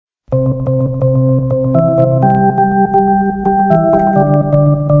Y'all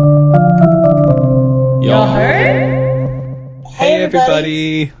heard? Hey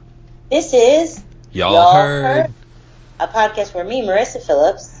everybody! This is Y'all heard? A podcast where me, Marissa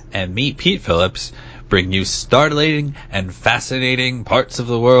Phillips, and me, Pete Phillips, bring you startling and fascinating parts of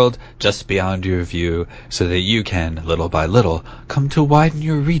the world just beyond your view, so that you can, little by little, come to widen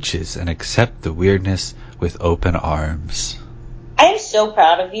your reaches and accept the weirdness with open arms. I am so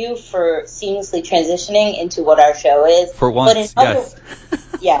proud of you for seamlessly transitioning into what our show is. For once, yes.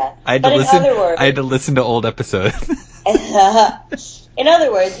 Yeah. I had to listen to old episodes. In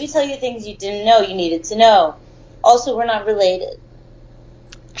other words, we tell you things you didn't know you needed to know. Also, we're not related.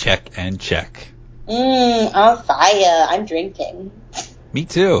 Check and check. On fire. I'm drinking. Me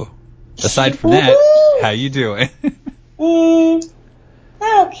too. Aside from that, how you doing? Okay.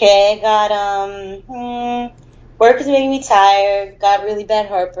 Got, work is making me tired. Got really bad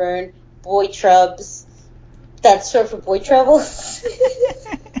heartburn. Boy trubs. That's short for boy troubles.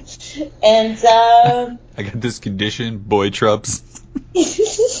 And, I got this condition, boy trubs.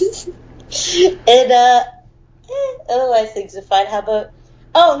 And, otherwise things are fine. How about...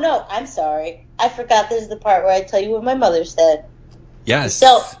 Oh, no, I'm sorry. I forgot this is the part where I tell you what my mother said. Yes.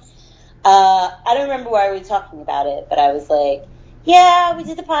 So, I don't remember why we were talking about it, but I was like, yeah, we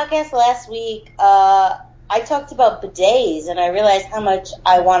did the podcast last week. I talked about bidets, and I realized how much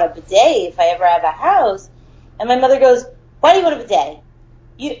I want a bidet if I ever have a house. And my mother goes, why do you want a bidet?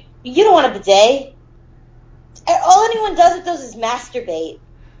 You don't want a bidet. All anyone does with those is masturbate.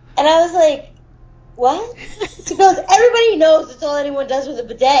 And I was like, what? She goes, everybody knows that's all anyone does with a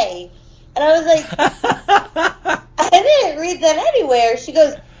bidet. And I was like, I didn't read that anywhere. She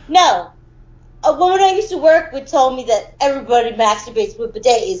goes, no. A woman I used to work with told me that everybody masturbates with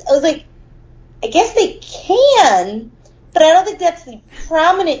bidets. I was like, I guess they can, but I don't think that's the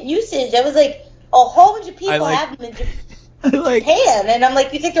prominent usage. I was like, a whole bunch of people have them in Japan. And I'm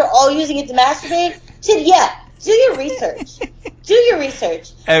like, you think they're all using it to masturbate? She said, yeah. Do your research.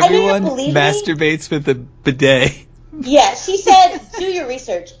 Everyone masturbates with a bidet. Yeah, she said, do your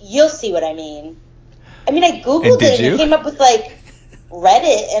research. You'll see what I mean. I mean, I Googled it and it came up with, like,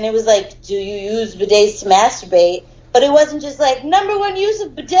 Reddit, and it was like, do you use bidets to masturbate? But it wasn't just like, number one use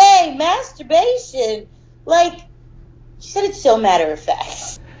of bidet, masturbation. Like, she said it's so matter of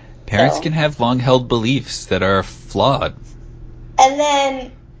fact. Parents can have long-held beliefs that are flawed. And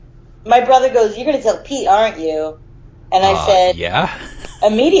then my brother goes, you're going to tell Pete, aren't you? And I said, yeah.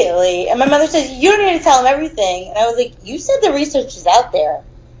 Immediately. And my mother says, you don't need to tell him everything. And I was like, you said the research is out there.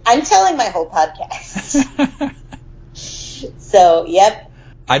 I'm telling my whole podcast. So, yep.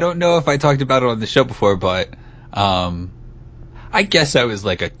 I don't know if I talked about it on the show before, but I guess I was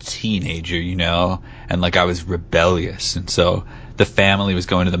like a teenager, you know, and like I was rebellious. And so the family was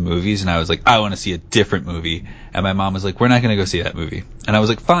going to the movies, and I was like, I want to see a different movie. And my mom was like, we're not going to go see that movie. And I was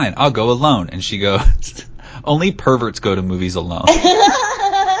like, fine, I'll go alone. And she goes, only perverts go to movies alone.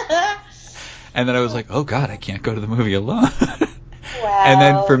 And then I was like, oh God, I can't go to the movie alone. Wow. And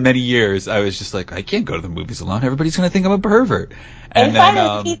then for many years, I was just like, I can't go to the movies alone. Everybody's going to think I'm a pervert. And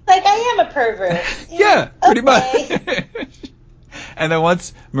finally, Pete's like, I am a pervert. Yeah, pretty much. And then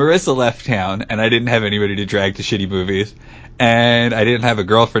once Marissa left town, and I didn't have anybody to drag to shitty movies, and I didn't have a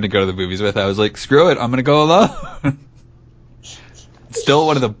girlfriend to go to the movies with, I was like, screw it, I'm going to go alone. Still,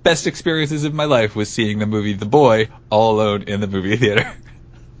 one of the best experiences of my life was seeing the movie The Boy all alone in the movie theater.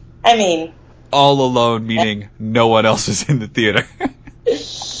 I mean... all alone, meaning no one else was in the theater.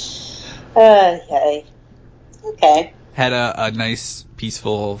 Okay. Had a nice,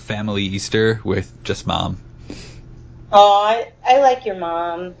 peaceful family Easter with just Mom. Oh, I like your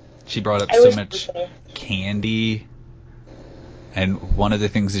mom. She brought up so much candy. And one of the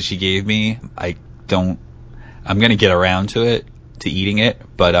things that she gave me, I'm going to get around to eating it,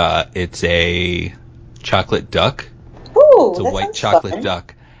 but it's a chocolate duck. Ooh, it's a white chocolate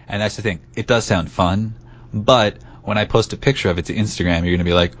duck. And that's the thing. It does sound fun, but when I post a picture of it to Instagram, you're going to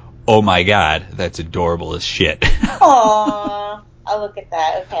be like, oh my God, that's adorable as shit. Aww. I'll look at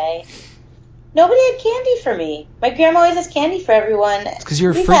that. Okay. Nobody had candy for me. My grandma always has candy for everyone. It's because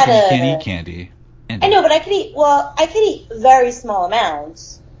you're a freak and you can't eat candy. I know, but I could eat very small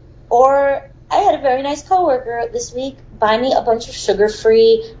amounts. Or I had a very nice coworker this week buy me a bunch of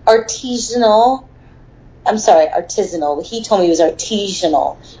sugar-free artisanal. He told me it was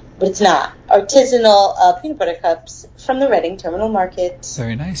artisanal, but it's not. Artisanal peanut butter cups from the Reading Terminal Market.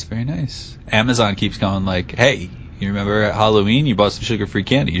 Very nice, very nice. Amazon keeps going like, hey, you remember at Halloween you bought some sugar-free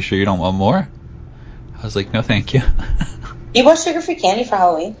candy? You sure you don't want more? I was like, no, thank you. You bought sugar-free candy for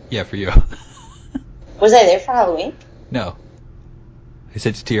Halloween? Yeah, for you. Was I there for Halloween? No. I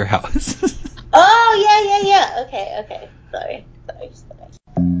sent it to your house. Oh, yeah. Okay. Sorry.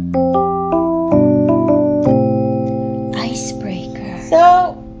 Icebreaker.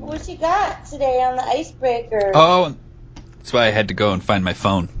 So, what you got today on the icebreaker? Oh, that's why I had to go and find my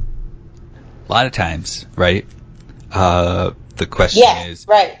phone. A lot of times, right? The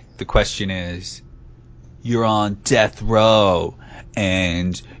question is, you're on death row,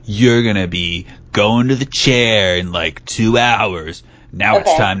 and you're gonna be going to the chair in like 2 hours. Now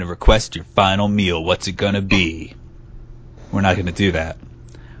It's time to request your final meal. What's it gonna be? We're not gonna do that.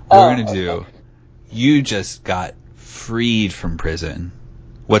 We're gonna do, you just got freed from prison.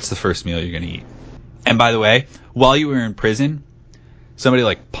 What's the first meal you're gonna eat? And by the way, while you were in prison, somebody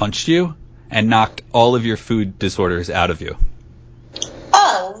like punched you and knocked all of your food disorders out of you.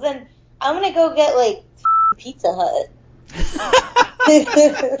 Oh, then I'm gonna go get like Pizza Hut.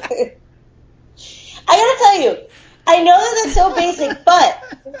 I gotta tell you, I know that that's so basic, but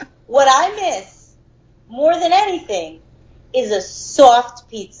what I miss more than anything is a soft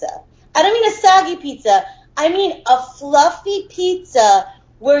pizza. I don't mean a soggy pizza. I mean a fluffy pizza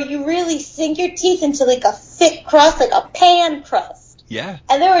where you really sink your teeth into like a thick crust, like a pan crust. Yeah.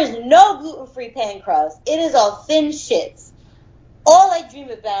 And there is no gluten-free pan crust. It is all thin shits. All I dream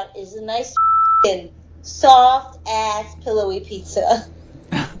about is a nice soft-ass pillowy pizza.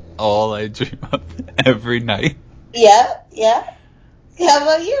 All I dream of every night. Yeah. How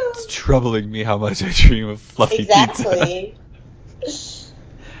about you? It's troubling me how much I dream of fluffy pizza. Exactly.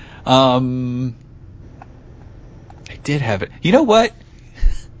 I did have it. You know what?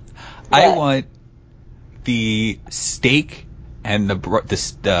 I want the steak and the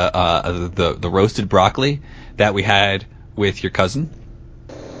roasted broccoli that we had with your cousin.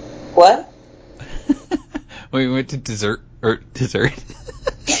 What? When we went to dessert. When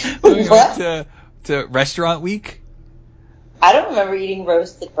we went to restaurant week. I don't remember eating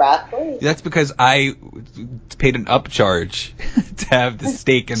roasted broccoli. That's because I paid an upcharge to have the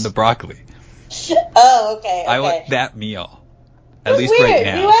steak and the broccoli. Oh, okay. I want that meal. At least weird. Right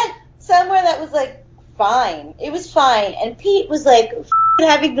now. We went somewhere that was like fine. It was fine. And Pete was like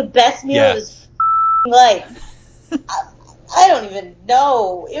having the best meal of his life. I don't even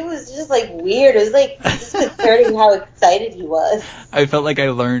know. It was just like weird. It was like just concerning how excited he was. I felt like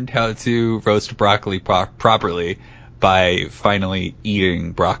I learned how to roast broccoli properly by finally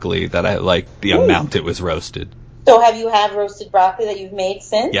eating broccoli that I liked the amount it was roasted. So have you had roasted broccoli that you've made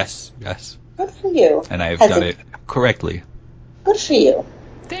since? Yes. Good for you. And I've done it correctly. Good for you.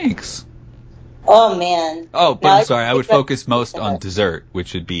 Thanks. Oh, man. Oh, but I'm sorry. I would focus most on dessert,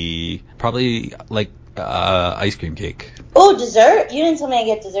 which would be probably like ice cream cake. Oh, dessert? You didn't tell me I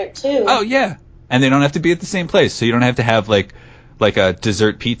get dessert too. Oh, yeah. And they don't have to be at the same place, so you don't have to have like a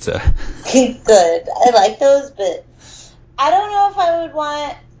dessert pizza. Good. I like those, but I don't know if I would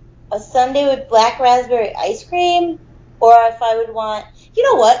want a sundae with black raspberry ice cream, or if I would want, you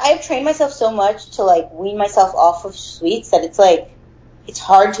know what? I've trained myself so much to like wean myself off of sweets that it's like, it's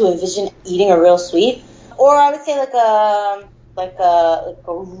hard to envision eating a real sweet. Or I would say like a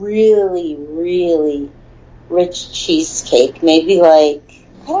really, really rich cheesecake. Maybe like,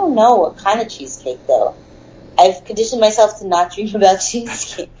 I don't know what kind of cheesecake though. I've conditioned myself to not dream about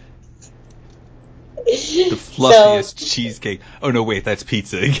cheesecake. The fluffiest cheesecake. Oh no, wait, that's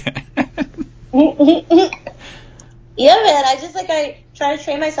pizza again. Yeah, man. I try to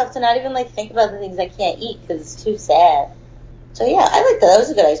train myself to not even like think about the things I can't eat because it's too sad. So yeah, I like that. That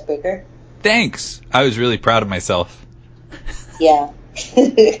was a good icebreaker. Thanks. I was really proud of myself. Yeah.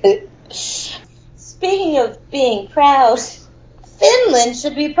 Speaking of being proud, Finland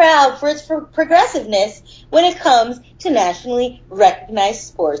should be proud for its progressiveness when it comes to nationally recognized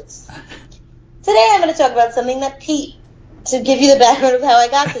sports. Today I'm going to talk about something that Pete, to give you the background of how I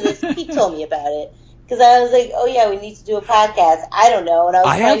got to this, Pete told me about it. Because I was like, oh yeah, we need to do a podcast. I don't know. And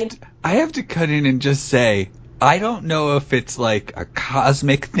I have to cut in and just say, I don't know if it's like a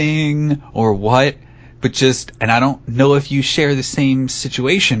cosmic thing or what, but just, and I don't know if you share the same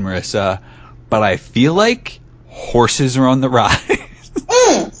situation, Marissa, but I feel like horses are on the rise.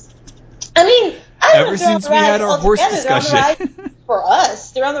 I mean, I don't know ever since we had our horse discussion. They're on the rise for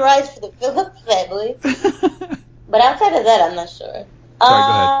us. They're on the rise for the Phillips family. But outside of that, I'm not sure. Sorry, go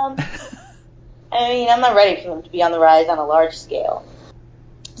ahead. I mean, I'm not ready for them to be on the rise on a large scale.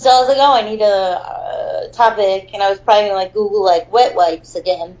 So I was like, oh, I need a topic, and I was probably going to like Google like wet wipes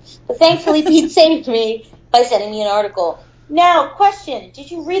again. But thankfully, Pete saved me by sending me an article. Now, question: did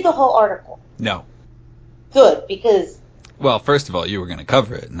you read the whole article? No. Good, because. Well, first of all, you were going to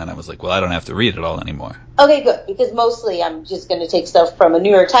cover it, and then I was like, well, I don't have to read it all anymore. Okay, good, because mostly I'm just going to take stuff from a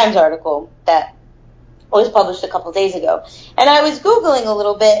New York Times article that was published a couple days ago. And I was Googling a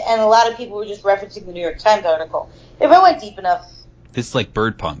little bit, and a lot of people were just referencing the New York Times article. If I went deep enough... This is like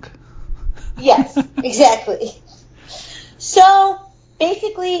bird punk. Yes, exactly. So,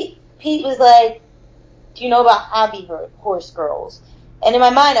 basically, Pete was like, do you know about hobby horse girls? And in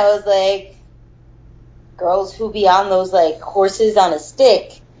my mind, I was like, girls who be on those, like, horses on a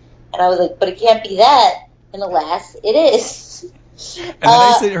stick. And I was like, but it can't be that. And alas, it is. And then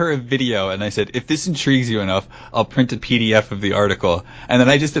I sent her a video, and I said, if this intrigues you enough, I'll print a PDF of the article. And then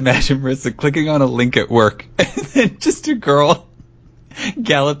I just imagine Marissa clicking on a link at work, and then just a girl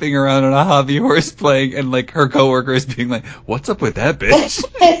galloping around on a hobby horse playing, and, like, her coworkers being like, what's up with that bitch?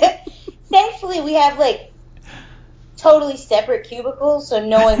 Thankfully, we have, like, totally separate cubicles, so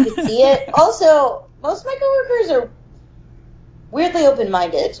no one could see it. Also, most of my coworkers are weirdly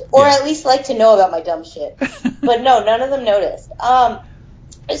open-minded, or at least like to know about my dumb shit. But no, none of them noticed.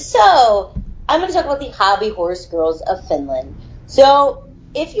 So, I'm going to talk about the Hobby Horse Girls of Finland. So,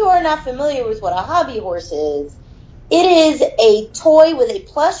 if you are not familiar with what a hobby horse is, it is a toy with a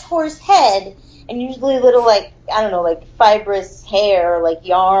plush horse head and usually little, like, I don't know, like fibrous hair or like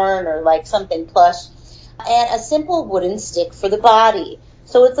yarn or like something plush, and a simple wooden stick for the body.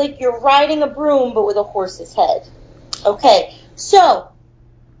 So it's like you're riding a broom but with a horse's head. Okay, so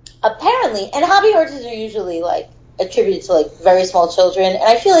apparently, and hobby horses are usually like attributed to like very small children, and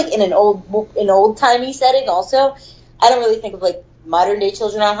I feel like in an old-timey setting also, I don't really think of like modern day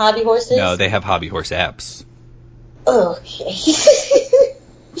children on hobby horses. No, they have hobby horse apps. Okay.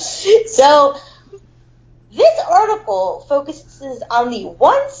 So, this article focuses on the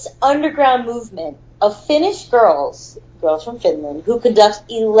once underground movement of Finnish girls from Finland, who conduct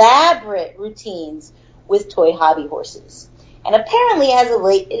elaborate routines with toy hobby horses. And apparently, as of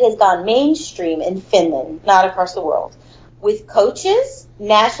late, it has gone mainstream in Finland, not across the world, with coaches,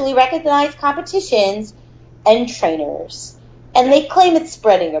 nationally recognized competitions, and trainers. And they claim it's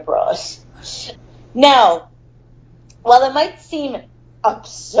spreading abroad. Now, while it might seem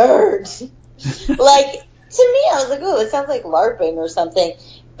absurd, like, to me, I was like, oh, it sounds like LARPing or something.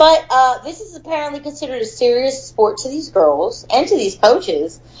 But this is apparently considered a serious sport to these girls and to these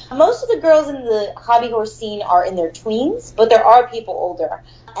coaches. Most of the girls in the hobby horse scene are in their tweens, but there are people older.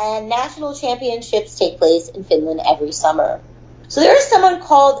 And national championships take place in Finland every summer. So there is someone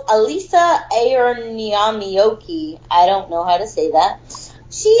called Alisa Aierniamioki. I don't know how to say that.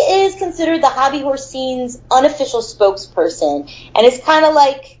 She is considered the hobby horse scene's unofficial spokesperson, and is kind of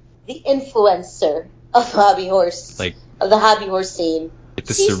like the influencer of the hobby horse scene. Like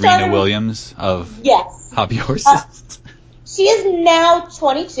the Serena Williams of hobby horses. She is now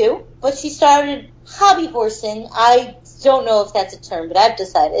 22, but she started hobby horsing. I don't know if that's a term, but I've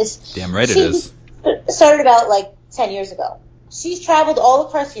decided. Damn right it is. Started about like 10 years ago. She's traveled all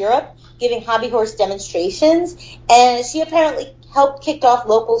across Europe giving hobby horse demonstrations, and she apparently helped kick off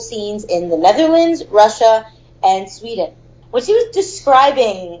local scenes in the Netherlands, Russia, and Sweden. When she was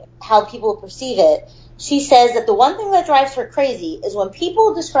describing how people perceive it, she says that the one thing that drives her crazy is when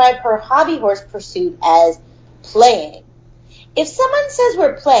people describe her hobby horse pursuit as playing. If someone says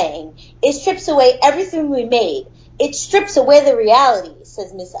we're playing, it strips away everything we made. It strips away the reality,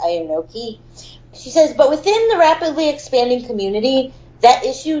 says Miss Aiernoki. She says, but within the rapidly expanding community, that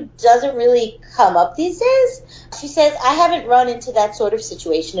issue doesn't really come up these days. She says, I haven't run into that sort of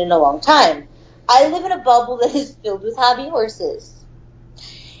situation in a long time. I live in a bubble that is filled with hobby horses.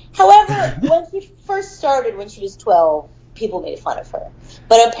 However, when she first started, when she was 12, people made fun of her.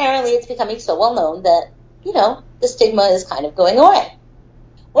 But apparently it's becoming so well known that, you know, the stigma is kind of going away.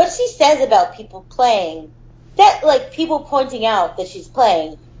 What she says about people playing, that, like, people pointing out that she's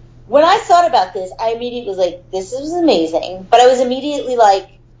playing, when I thought about this, I immediately was like, this is amazing. But I was immediately like,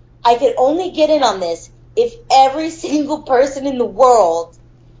 I could only get in on this if every single person in the world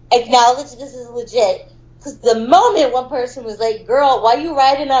acknowledged this is legit. Because the moment one person was like, girl, why are you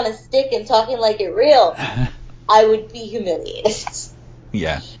riding on a stick and talking like it real? I would be humiliated.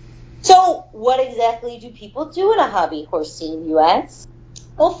 Yeah. So, what exactly do people do in a hobby horse scene, you ask?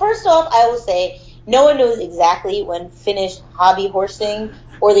 Well, first off, I will say, no one knows exactly when Finnish hobby horsing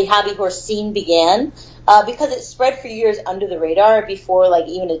or the hobby horse scene began, because it spread for years under the radar before, like,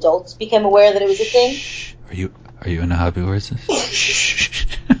 even adults became aware that it was a thing. Are you into hobby horses?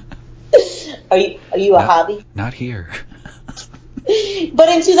 Are you a hobby? Not here. But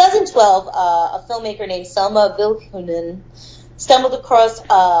in 2012, a filmmaker named Selma Vilkunen stumbled across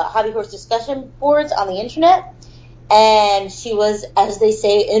hobby horse discussion boards on the internet, and she was, as they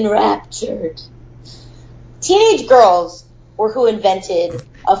say, enraptured. Teenage girls were who invented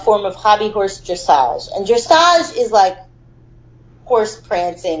a form of hobby horse dressage. And dressage is like horse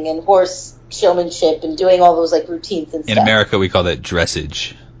prancing and horse showmanship and doing all those like routines and stuff. In America, we call that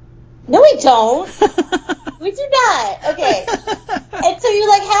dressage. No, we don't. We do not. Okay. And so you're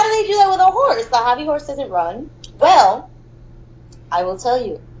like, how do they do that with a horse? The hobby horse doesn't run. Well, I will tell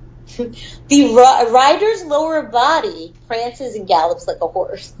you. The rider's lower body prances and gallops like a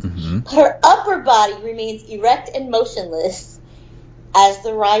horse. Mm-hmm. But her upper body remains erect and motionless as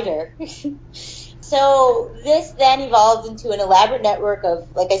the rider. So this then evolved into an elaborate network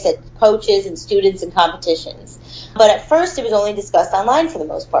of, like I said, coaches and students and competitions. But at first it was only discussed online for the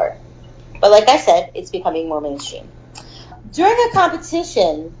most part. But like I said, it's becoming more mainstream. During a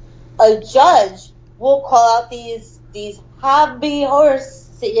competition, a judge will call out these hobby horsists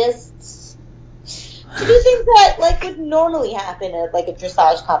to do things that like would normally happen at like a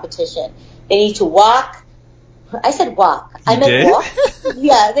dressage competition. They need to walk. I said walk. I meant walk.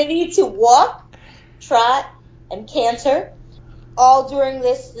 Yeah, they need to walk, trot, and canter all during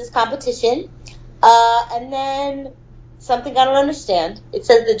this competition. And then something I don't understand. It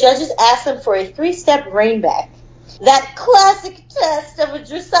says the judges ask them for a 3-step reinback. That classic test of a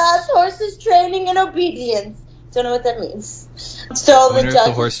dressage horse's training and obedience. Don't know what that means. So I wonder the judges, if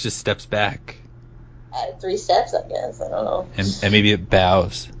the horse just steps back. 3 steps, I guess. I don't know. And maybe it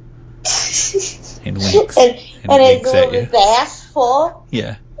bows. And winks. and winks it's a little at you. bit bashful.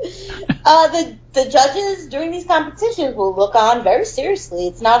 Yeah. The judges during these competitions will look on very seriously.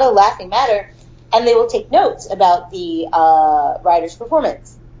 It's not a laughing matter. And they will take notes about the rider's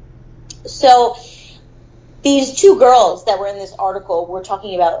performance. So these 2 girls that were in this article were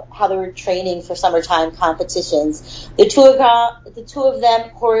talking about how they were training for summertime competitions. The two of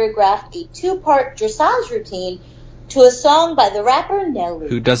them choreographed a 2-part dressage routine to a song by the rapper Nelly.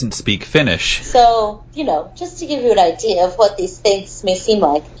 Who doesn't speak Finnish. So, just to give you an idea of what these things may seem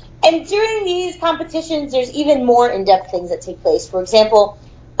like. And during these competitions, there's even more in-depth things that take place. For example,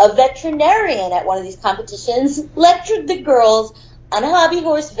 a veterinarian at one of these competitions lectured the girls on hobby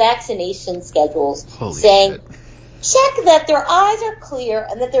horse vaccination schedules, saying, check that their eyes are clear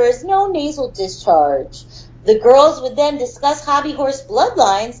and that there is no nasal discharge. The girls would then discuss hobby horse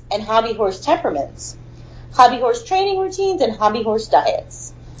bloodlines and hobby horse temperaments, hobby horse training routines, and hobby horse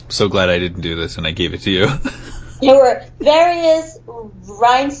diets. I'm so glad I didn't do this and I gave it to you. There were various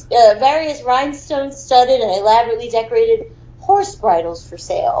rhinestone-studded and elaborately decorated horse bridles for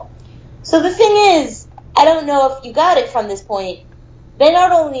sale. So the thing is, I don't know if you got it from this point, they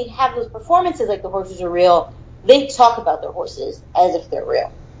not only have those performances like the horses are real, they talk about their horses as if they're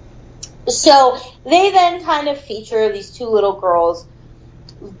real. So they then kind of feature these 2 little girls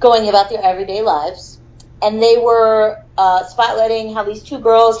going about their everyday lives. And they were spotlighting how these 2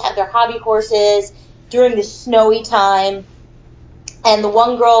 girls have their hobby horses during the snowy time. And the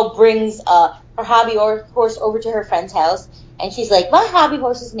one girl brings her hobby horse over to her friend's house. And she's like, my hobby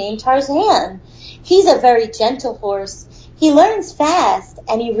horse is named Tarzan. He's a very gentle horse. He learns fast,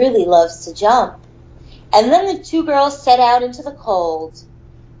 and he really loves to jump. And then the 2 girls set out into the cold.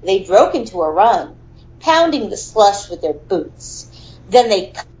 They broke into a run, pounding the slush with their boots. Then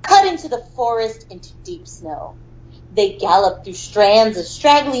they cut into the forest into deep snow. They galloped through strands of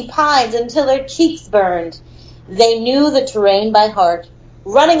straggly pines until their cheeks burned. They knew the terrain by heart,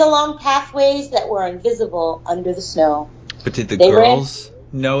 running along pathways that were invisible under the snow. But did the girls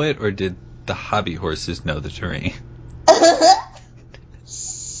know it, or did the hobby horses know the terrain?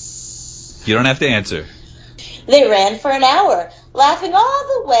 You don't have to answer. They ran for an hour, laughing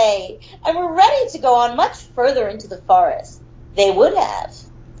all the way, and were ready to go on much further into the forest. They would have,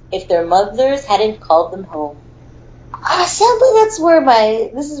 if their mothers hadn't called them home. Sadly, that's where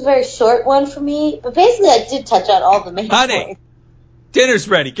this is a very short one for me, but basically I did touch on all the main points. Dinner's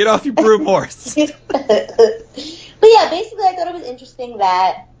ready. Get off your broom horse. But yeah, basically I thought it was interesting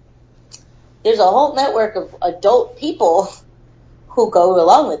that there's a whole network of adult people who go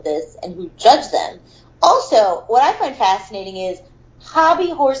along with this and who judge them. Also, what I find fascinating is hobby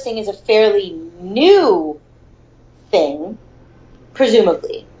horsing is a fairly new thing,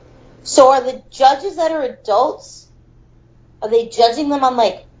 presumably. So are the judges that are adults, are they judging them on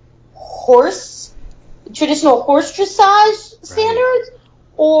like traditional horse dressage standards? Right.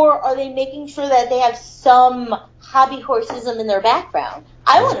 Or are they making sure that they have some hobby horsism in their background?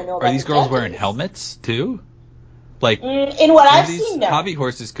 I want to know about Are these girls wearing helmets too? Like, in what I've seen, no. Hobby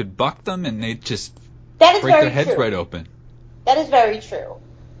horses could buck them and they'd just break their heads right open. That is very true.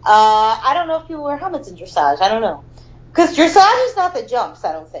 I don't know if people wear helmets in dressage. I don't know. Because dressage is not the jumps,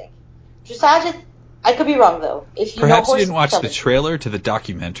 I don't think. Dressage is, I could be wrong though. Perhaps you didn't watch the trailer to the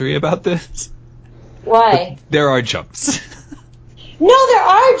documentary about this. Why? But there are jumps. No, there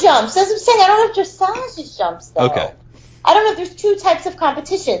are jumps. That's what I'm saying. I don't know if dressage is jumps though. Okay. I don't know if there's two types of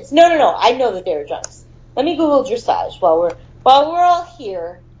competitions. No. I know that there are jumps. Let me Google dressage while we're all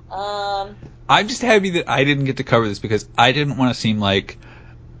here. I'm just happy that I didn't get to cover this because I didn't want to seem like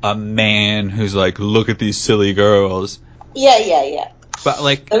a man who's like, look at these silly girls. Yeah. But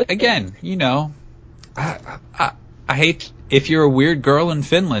like, again, you know, I hate if you're a weird girl in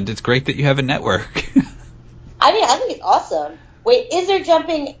Finland. It's great that you have a network. I mean, I think it's awesome. Wait, is there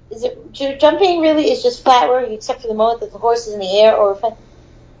jumping? Jumping really is just flat work except for the moment that the horse is in the air or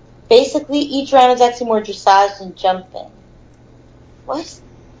basically each round is actually more dressage than jumping. What?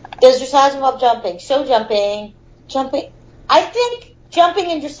 Does dressage involve jumping? Show jumping. I think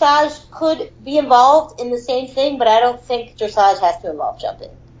jumping and dressage could be involved in the same thing, but I don't think dressage has to involve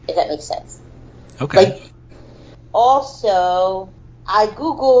jumping, if that makes sense. Okay. Like, also, I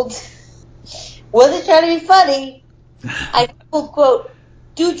Googled, wasn't trying to be funny, I Googled, quote,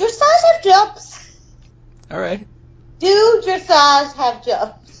 do dressage have jumps? All right. Do dressage have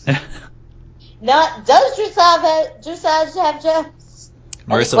jumps? Not, does dressage have jumps?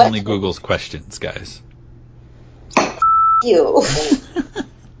 Marissa only Googles questions, guys. You.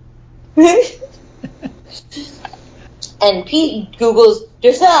 And Pete Googles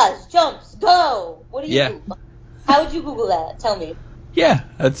dressage, jumps, go. What do you Google? How would you Google that? Tell me. Yeah,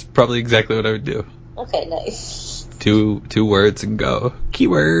 that's probably exactly what I would do. Okay, nice. Two words and go.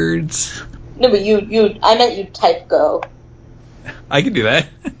 Keywords. No, but I meant you type go. I can do that.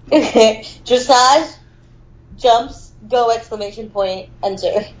 Dressage, jumps, go, exclamation point,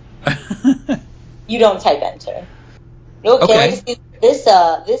 enter. You don't type enter. Okay. This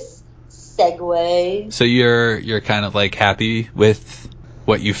segue. So you're kind of like happy with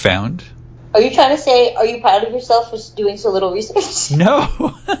what you found? Are you trying to say, are you proud of yourself for doing so little research?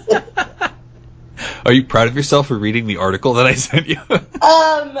 No. Are you proud of yourself for reading the article that I sent you?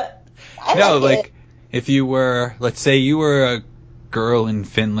 If you were, let's say you were a girl in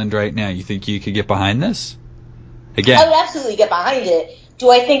Finland right now, you think you could get behind this? Again. I would absolutely get behind it. Do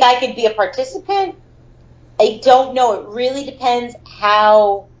I think I could be a participant? I don't know. It really depends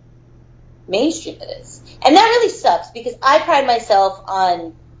how mainstream it is. And that really sucks because I pride myself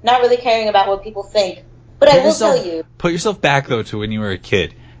on not really caring about what people think. But I will tell you. Put yourself back, though, to when you were a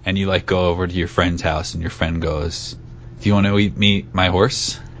kid and you, like, go over to your friend's house and your friend goes, do you want to meet my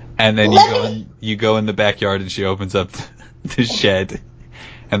horse? And then you go in the backyard and she opens up the shed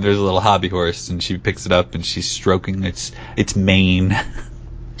and there's a little hobby horse and she picks it up and she's stroking its mane. Well,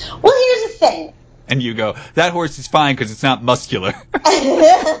 here's the thing. And you go, that horse is fine because it's not muscular.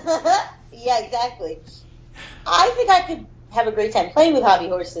 Yeah, exactly. I think I could have a great time playing with hobby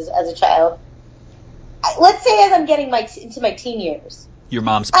horses as a child. Let's say as I'm getting into my teen years. Your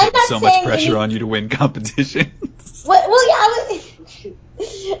mom's putting so much pressure on you to win competitions. Well, yeah,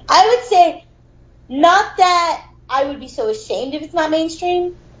 I would say not that I would be so ashamed if it's not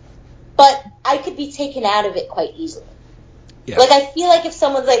mainstream, but I could be taken out of it quite easily. Yeah. Like, I feel like if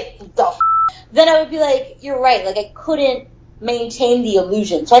someone's like, then I would be like, you're right. Like, I couldn't maintain the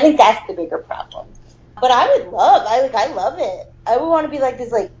illusion. So I think that's the bigger problem. But I love it. I would want to be like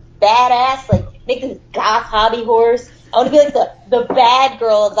this, like, badass, like, make this goth hobby horse. I want to be like the bad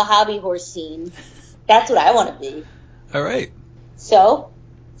girl of the hobby horse scene. That's what I want to be. All right. So,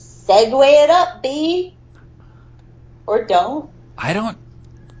 segue it up, B. Or don't. I don't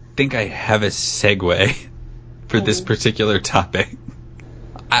think I have a segue for this particular topic.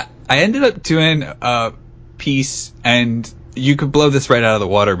 I ended up doing a piece, and you could blow this right out of the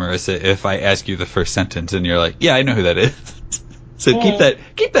water, Marissa, if I ask you the first sentence and you're like, yeah, I know who that is. So keep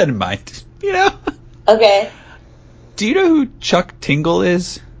that in mind, you know? Okay. Do you know who Chuck Tingle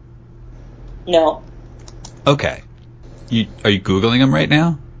is? No. Okay. Are you Googling him right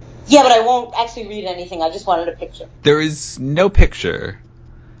now? Yeah, but I won't actually read anything. I just wanted a picture. There is no picture.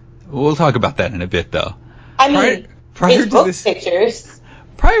 We'll talk about that in a bit, though. I mean, prior to this pictures.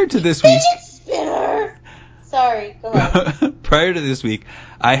 Prior to this week. Fidget spinner. Sorry, go ahead. Prior to this week,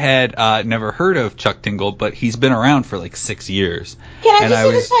 I had never heard of Chuck Tingle, but he's been around for like 6 years. Can I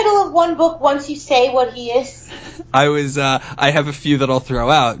just see the title of one book once you say what he is? I have a few that I'll throw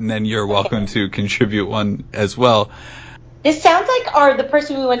out, and then you're welcome to contribute one as well. This sounds like the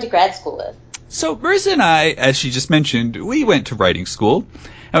person we went to grad school with. So Marissa and I, as she just mentioned, we went to writing school,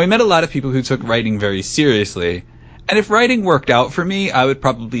 and we met a lot of people who took writing very seriously. And if writing worked out for me, I would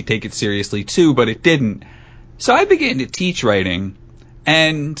probably take it seriously too, but it didn't. So I began to teach writing,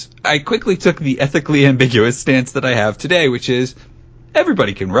 and I quickly took the ethically ambiguous stance that I have today, which is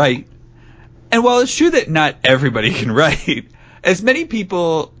everybody can write. And while it's true that not everybody can write, as many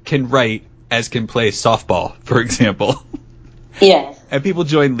people can write as can play softball, for example. Yeah. And people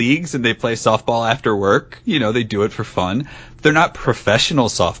join leagues and they play softball after work. You know, they do it for fun. They're not professional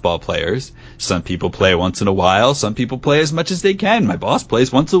softball players. Some people play once in a while. Some people play as much as they can. My boss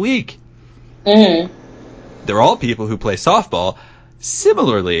plays once a week. Mm-hmm. They're all people who play softball.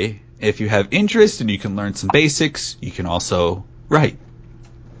 Similarly, if you have interest and you can learn some basics, you can also write.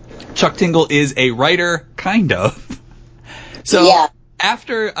 Chuck Tingle is a writer, kind of. So Yeah.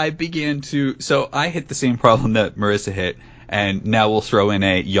 after I began to... So I hit the same problem that Marissa hit, and now we'll throw in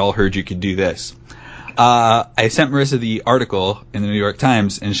a y'all heard you could do this. I sent Marissa the article in the New York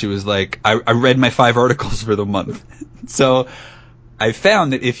Times, and she was like, I read my 5 articles for the month. So I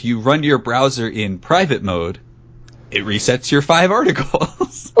found that if you run your browser in private mode, it resets your 5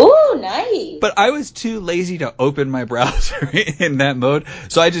 articles. Ooh, nice. But I was too lazy to open my browser in that mode,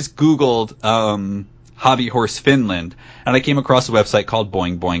 so I just Googled Hobby Horse Finland, and I came across a website called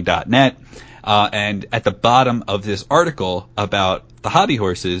boingboing.net, and at the bottom of this article about the hobby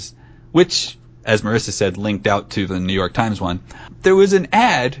horses, which, as Marissa said, linked out to the New York Times one, there was an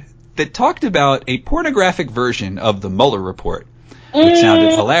ad that talked about a pornographic version of the Mueller report, which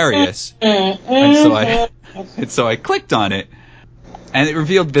sounded hilarious, and so I clicked on it, and it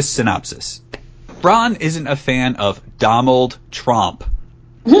revealed this synopsis. Ron isn't a fan of Donald Trump,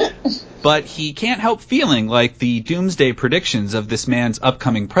 but he can't help feeling like the doomsday predictions of this man's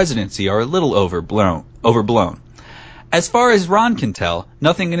upcoming presidency are a little overblown. As far as Ron can tell,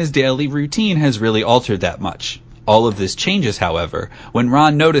 nothing in his daily routine has really altered that much. All of this changes, however, when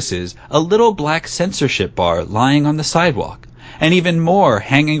Ron notices a little black censorship bar lying on the sidewalk, and even more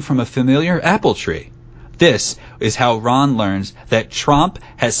hanging from a familiar apple tree. This is how Ron learns that Trump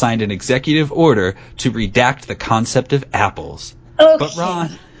has signed an executive order to redact the concept of apples.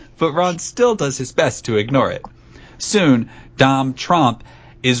 Okay. But Ron still does his best to ignore it. Soon, Dom Trump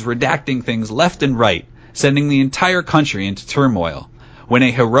is redacting things left and right, sending the entire country into turmoil. When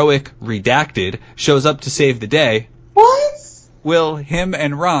a heroic redacted shows up to save the day, What? will him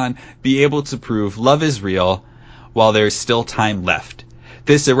and Ron be able to prove love is real while there's still time left?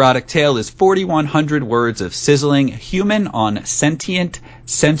 This erotic tale is 4,100 words of sizzling human on sentient,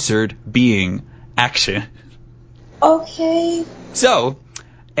 censored being action. Okay. So,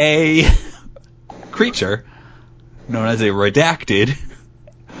 a creature known as a redacted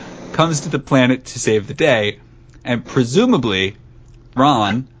comes to the planet to save the day, and presumably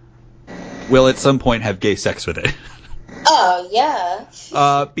Ron will at some point have gay sex with it. Oh,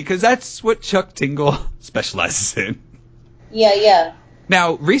 yeah. Because that's what Chuck Tingle specializes in. Yeah.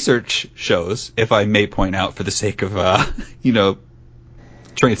 Now, research shows, if I may point out for the sake of,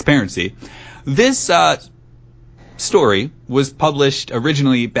 transparency, this story was published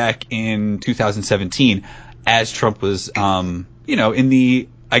originally back in 2017 as Trump was, in the,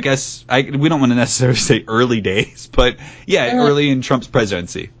 I guess, we don't want to necessarily say early days, but yeah, early in Trump's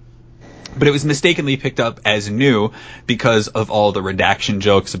presidency. But it was mistakenly picked up as new because of all the redaction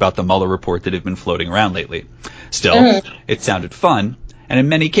jokes about the Mueller report that have been floating around lately. Still, it sounded fun. And in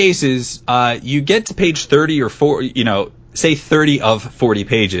many cases, you get to page 30 or 40, say 30 of 40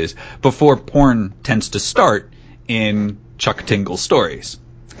 pages before porn tends to start in Chuck Tingle stories.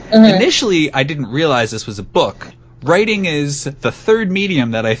 Initially, I didn't realize this was a book. Writing is the third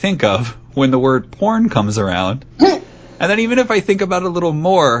medium that I think of when the word porn comes around. And then even if I think about it a little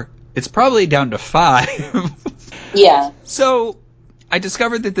more, it's probably down to 5. Yeah. So I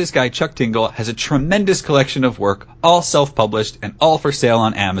discovered that this guy, Chuck Tingle, has a tremendous collection of work, all self-published and all for sale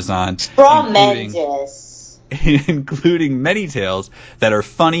on Amazon. Tremendous. Including many tales that are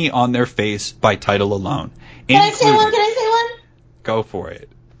funny on their face by title alone. Can I say one? Go for it.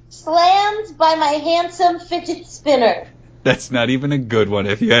 Slammed by my handsome fidget spinner. That's not even a good one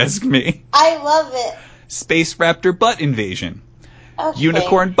if you ask me. I love it. Space Raptor Butt Invasion. Okay.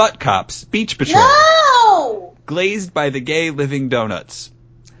 Unicorn Butt Cops. Beach Patrol. No! Glazed by the Gay Living Donuts.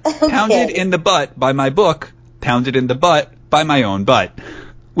 Okay. Pounded in the Butt by my book, Pounded in the Butt by my own butt.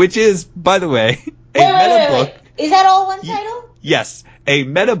 Which is, by the way, meta book. Is that all one title? Yes, a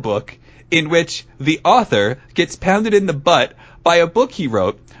meta book in which the author gets pounded in the butt by a book he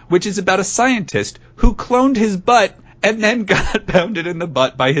wrote, which is about a scientist who cloned his butt and then got pounded in the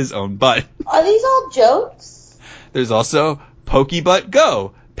butt by his own butt. Are these all jokes? There's also Pokey Butt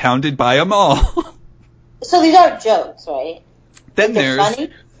Go, pounded by 'em all. So these are jokes, right? Then they're there's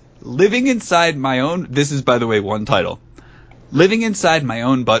funny? Living Inside My Own... This is, by the way, one title. Living Inside My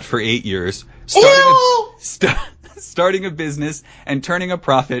Own Butt for 8 years. Starting a business and turning a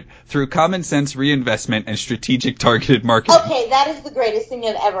profit through common sense reinvestment and strategic targeted marketing. Okay, that is the greatest thing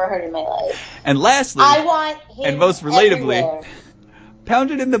I've ever heard in my life. And lastly, I want him and most relatably, everywhere.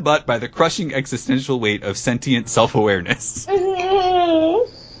 Pounded in the butt by the crushing existential weight of sentient self-awareness.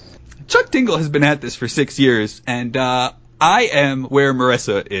 Chuck Tingle has been at this for 6 years, and I am where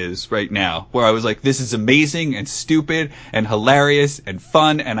Marissa is right now, where I was like, this is amazing and stupid and hilarious and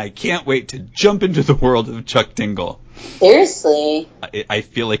fun, and I can't wait to jump into the world of Chuck Tingle. Seriously? I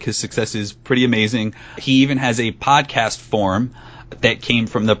feel like his success is pretty amazing. He even has a podcast form that came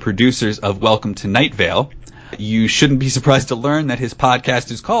from the producers of Welcome to Night Vale. You shouldn't be surprised to learn that his podcast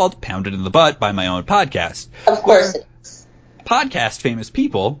is called Pounded in the Butt by My Own Podcast. Of course it is. Podcast famous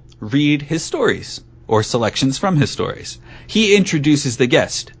people read his stories, or selections from his stories. He introduces the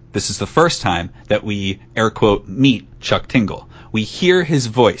guest. This is the first time that we, air quote, meet Chuck Tingle. We hear his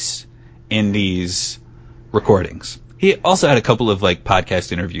voice in these recordings. He also had a couple of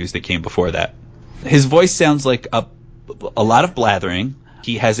podcast interviews that came before that. His voice sounds like a lot of blathering.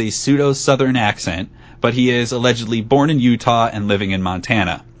 He has a pseudo-Southern accent, but he is allegedly born in Utah and living in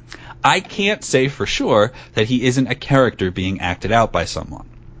Montana. I can't say for sure that he isn't a character being acted out by someone.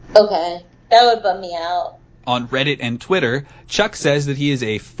 Okay, that would bum me out. On Reddit and Twitter, Chuck says that he is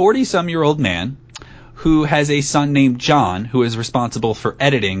a 40-some-year-old man who has a son named John who is responsible for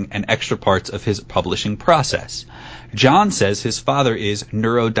editing and extra parts of his publishing process. John says his father is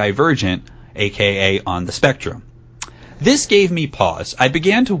neurodivergent, aka on the spectrum. This gave me pause. I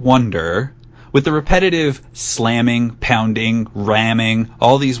began to wonder, with the repetitive slamming, pounding, ramming,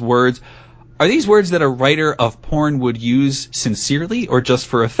 all these words, are these words that a writer of porn would use sincerely or just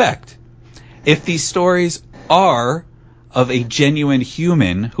for effect? If these stories are of a genuine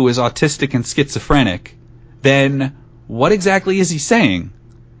human who is autistic and schizophrenic, then what exactly is he saying?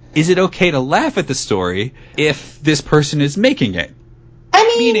 Is it okay to laugh at the story if this person is making it? I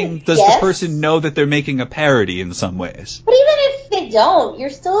mean, meaning, does yes. the person know that they're making a parody in some ways? But even if they don't, you're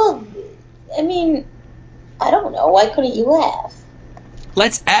still, I mean, I don't know. Why couldn't you laugh?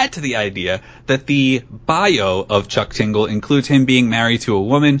 Let's add to the idea that the bio of Chuck Tingle includes him being married to a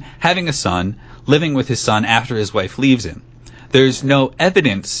woman, having a son, living with his son after his wife leaves him. There's no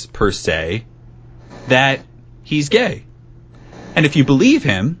evidence, per se, that he's gay. And if you believe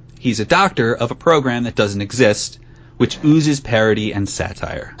him, he's a doctor of a program that doesn't exist, which oozes parody and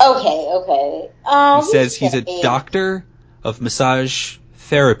satire. Okay. He says he's a doctor of massage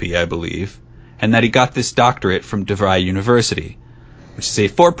therapy, I believe, and that he got this doctorate from DeVry University, which is a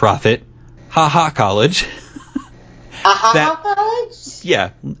for-profit college. College?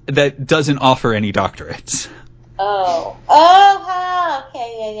 Yeah, that doesn't offer any doctorates. Okay,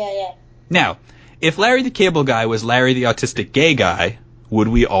 yeah. Now, if Larry the Cable Guy was Larry the autistic gay guy, would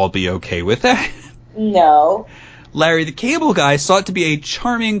we all be okay with that? No. Larry the Cable Guy sought to be a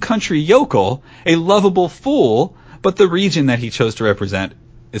charming country yokel, a lovable fool, but the region that he chose to represent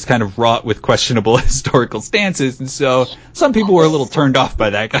is kind of wrought with questionable historical stances, and so some people were a little turned off by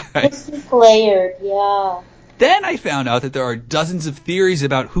that guy. This is layered, yeah. Then I found out that there are dozens of theories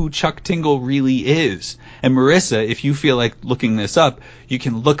about who Chuck Tingle really is. And Marissa, if you feel like looking this up, you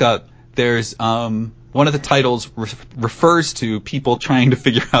can look up, there's one of the titles refers to people trying to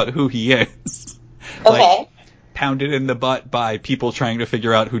figure out who he is. Okay. Pounded in the butt by people trying to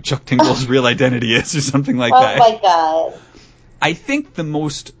figure out who Chuck Tingle's real identity is, or something like that. that. Oh my god! I think the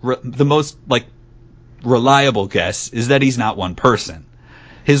most reliable guess is that he's not one person.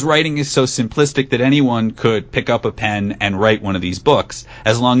 His writing is so simplistic that anyone could pick up a pen and write one of these books,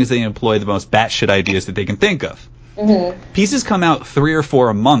 as long as they employ the most batshit ideas that they can think of. Mm-hmm. Pieces come out 3 or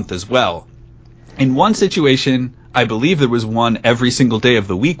 4 a month as well. In one situation, I believe there was one every single day of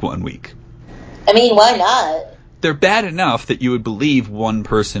the week one week. I mean, why not? They're bad enough that you would believe one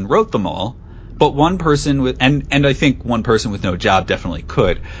person wrote them all, but one person with, and I think one person with no job definitely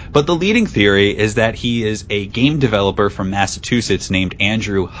could, but the leading theory is that he is a game developer from Massachusetts named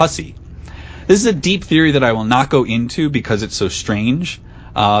Andrew Hussey. This is a deep theory that I will not go into because it's so strange,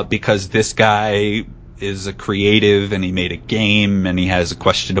 because this guy is a creative and he made a game and he has a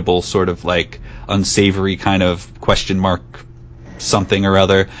questionable sort of unsavory kind of question mark something or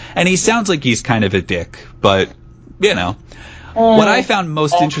other, and he sounds like he's kind of a dick, but what I found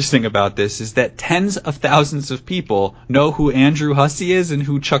most interesting about this is that tens of thousands of people know who Andrew Hussey is and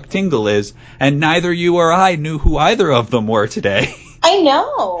who Chuck Tingle is, and neither you or I knew who either of them were today. I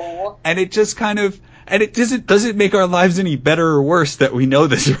know. And it just doesn't make our lives any better or worse that we know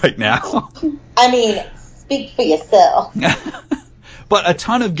this right now. I mean, speak for yourself. But a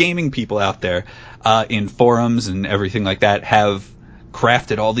ton of gaming people out there, in forums and everything like that, have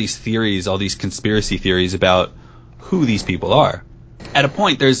crafted all these theories, all these conspiracy theories about who these people are. At a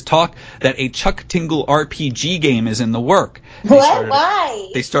point, there's talk that a Chuck Tingle RPG game is in the work. Why?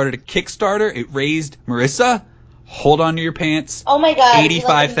 They started a Kickstarter. It raised, Marissa, hold on to your pants. Oh my god.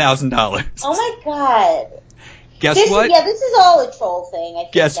 $85,000. Oh my god. Guess what? Yeah, this is all a troll thing. I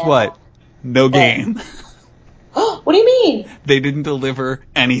think Guess now. what? No game. What do you mean? They didn't deliver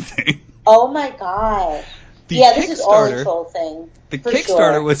anything. Oh my god. This is all a troll thing. The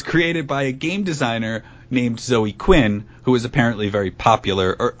Kickstarter was created by a game designer named Zoe Quinn, who was apparently very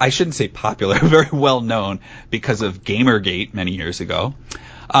popular, or I shouldn't say popular, very well known because of Gamergate many years ago.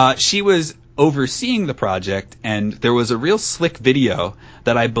 She was overseeing the project, and there was a real slick video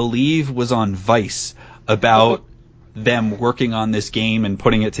that I believe was on Vice about them working on this game and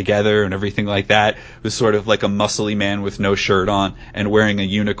putting it together and everything like that. It was sort of like a muscly man with no shirt on and wearing a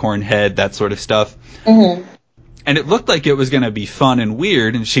unicorn head, that sort of stuff. Mm-hmm. And it looked like it was going to be fun and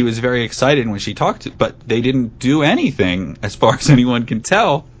weird, and she was very excited when she talked, but they didn't do anything, as far as anyone can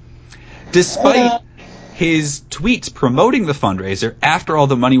tell. Despite his tweets promoting the fundraiser, after all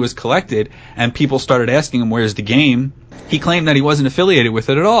the money was collected and people started asking him where's the game, he claimed that he wasn't affiliated with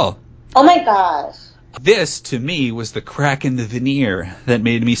it at all. Oh my gosh. This, to me, was the crack in the veneer that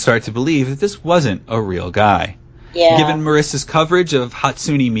made me start to believe that this wasn't a real guy. Yeah. Given Marissa's coverage of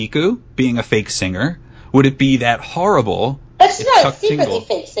Hatsune Miku being a fake singer, would it be that horrible? But she's not Chuck a secretly Tingle,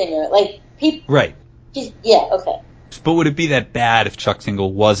 fake singer. Like, people. right. Okay. But would it be that bad if Chuck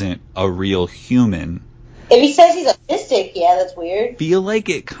Tingle wasn't a real human? If he says he's autistic, yeah, that's weird. Feel like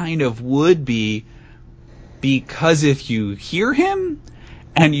it kind of would be, because if you hear him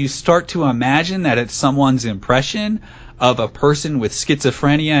and you start to imagine that it's someone's impression of a person with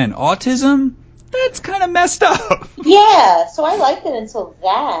schizophrenia and autism, that's kind of messed up. Yeah, so I liked it until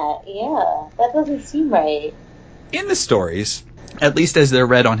that. Yeah, that doesn't seem right. In the stories, at least as they're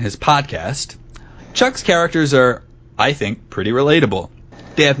read on his podcast, Chuck's characters are, I think, pretty relatable.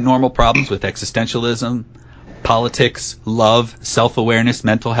 They have normal problems with existentialism, politics, love, self-awareness,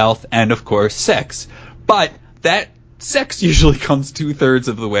 mental health, and, of course, sex. But that sex usually comes 2/3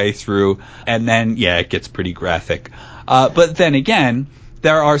 of the way through, and then, it gets pretty graphic. But then again,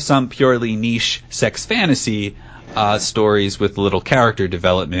 there are some purely niche sex fantasy stories with little character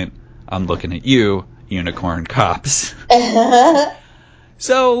development. I'm looking at you, Unicorn Cops.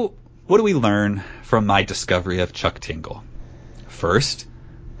 So, what do we learn from my discovery of Chuck Tingle? First,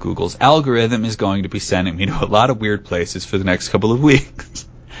 Google's algorithm is going to be sending me to a lot of weird places for the next couple of weeks.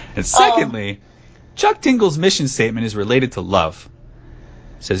 And secondly, Chuck Tingle's mission statement is related to love.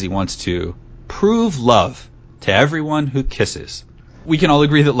 It says he wants to prove love to everyone who kisses. We can all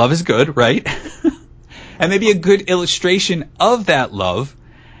agree that love is good, right? And maybe a good illustration of that love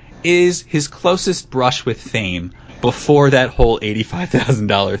is his closest brush with fame before that whole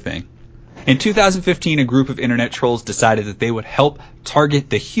 $85,000 thing. In 2015, a group of internet trolls decided that they would help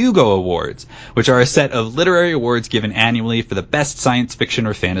target the Hugo Awards, which are a set of literary awards given annually for the best science fiction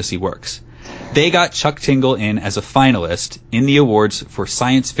or fantasy works. They got Chuck Tingle in as a finalist in the awards for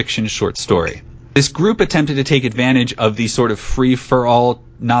science fiction short story. This group attempted to take advantage of the sort of free-for-all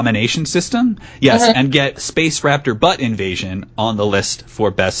nomination system, and get Space Raptor Butt Invasion on the list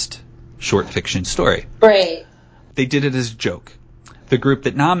for best short fiction story. Right. They did it as a joke. The group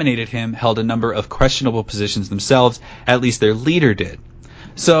that nominated him held a number of questionable positions themselves, at least their leader did.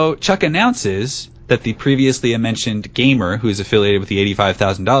 So Chuck announces that the previously mentioned gamer, who is affiliated with the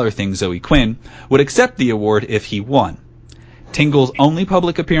 $85,000 thing, Zoe Quinn, would accept the award if he won. Tingle's only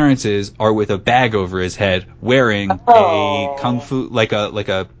public appearances are with a bag over his head, wearing a kung fu, like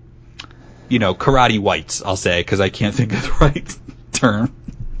a karate whites, I'll say, because I can't think of the right term.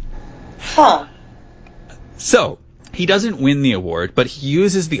 Huh. So, he doesn't win the award, but he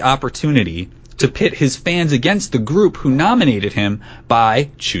uses the opportunity to pit his fans against the group who nominated him by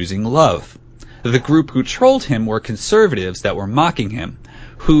choosing love. The group who trolled him were conservatives that were mocking him,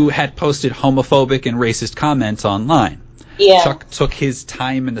 who had posted homophobic and racist comments online. Yeah. Chuck took his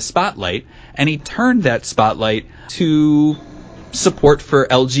time in the spotlight, and he turned that spotlight to support for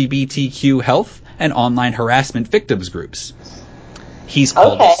LGBTQ health and online harassment victims groups. He's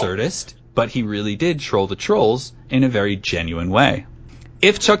called absurdist, but he really did troll the trolls in a very genuine way.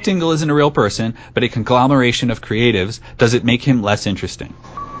 If Chuck Tingle isn't a real person, but a conglomeration of creatives, does it make him less interesting?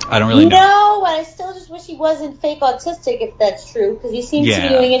 I don't really know. No, I still just wish he wasn't fake autistic, if that's true, because he seems to be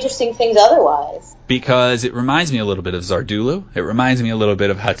doing interesting things otherwise. Because it reminds me a little bit of Zardulu. It reminds me a little bit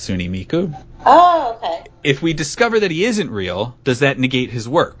of Hatsune Miku. Oh, okay. If we discover that he isn't real, does that negate his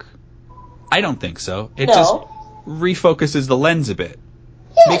work? I don't think so. It No. just refocuses the lens a bit.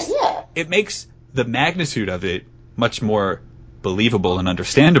 Yeah. It makes the magnitude of it much more believable and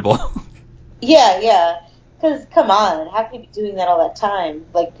understandable. Yeah. Because, come on, how can you be doing that all that time?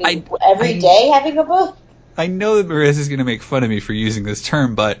 Like, every day having a book? I know that Marissa's going to make fun of me for using this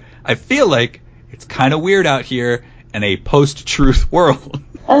term, but I feel like it's kind of weird out here in a post-truth world.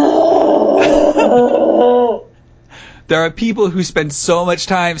 There are people who spend so much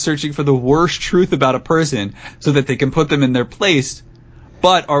time searching for the worst truth about a person so that they can put them in their place.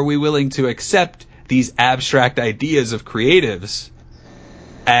 But are we willing to accept these abstract ideas of creatives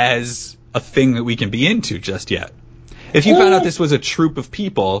as a thing that we can be into just yet? If you found out this was a troupe of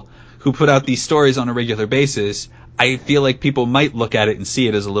people who put out these stories on a regular basis, I feel like people might look at it and see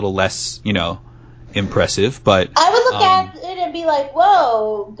it as a little less, impressive. But I would look at it and be like,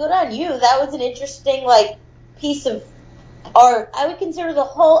 whoa, good on you. That was an interesting, piece of art. I would consider the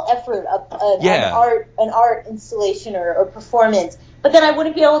whole effort of an art installation or performance. But then I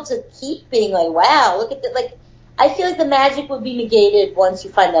wouldn't be able to keep being like, wow, look at that. I feel like the magic would be negated once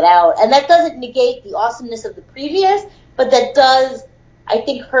you find that out. And that doesn't negate the awesomeness of the previous, but that does, I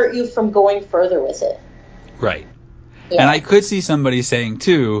think, hurt you from going further with it. Right. Yeah. And I could see somebody saying,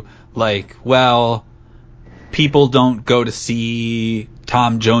 too, well, people don't go to see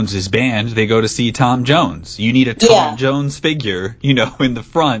Tom Jones's band, they go to see Tom Jones. You need a Tom Jones figure, in the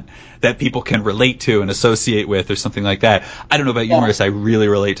front that people can relate to and associate with or something like that. I don't know about you, Marissa, I really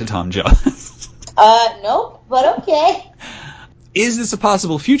relate to Tom Jones. Nope, but okay. Is this a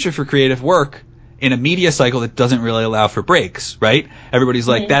possible future for creative work in a media cycle that doesn't really allow for breaks, right? Everybody's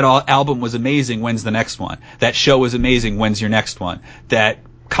like, that album was amazing, when's the next one? That show was amazing, when's your next one? That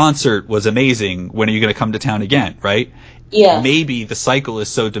concert was amazing, when are you going to come to town again, right? Yeah. Maybe the cycle is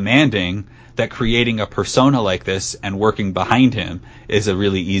so demanding that creating a persona like this and working behind him is a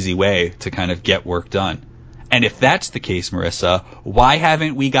really easy way to kind of get work done. And if that's the case, Marissa, why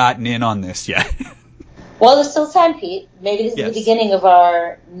haven't we gotten in on this yet? Well, there's still time, Pete. Maybe this is the beginning of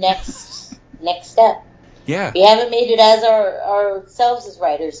our next step. Yeah. We haven't made it as ourselves as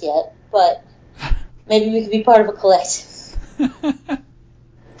writers yet, but maybe we could be part of a collective.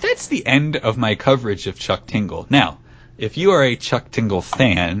 That's the end of my coverage of Chuck Tingle. Now, if you are a Chuck Tingle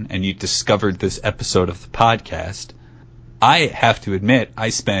fan and you discovered this episode of the podcast, I have to admit I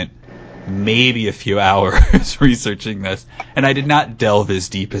spent maybe a few hours researching this, and I did not delve as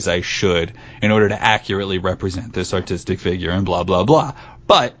deep as I should in order to accurately represent this artistic figure and blah, blah, blah.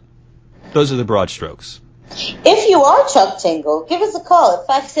 But those are the broad strokes. If you are Chuck Tingle, give us a call at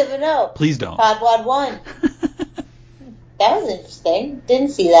 570. Please don't. Podwad1. That was interesting. Didn't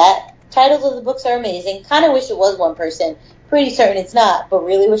see that. Titles of the books are amazing. Kind of wish it was one person. Pretty certain it's not, but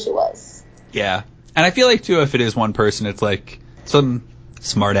really wish it was. Yeah. And I feel like, too, if it is one person, it's like some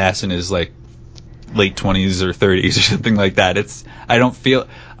smart ass in his, late 20s or 30s or something like that. I don't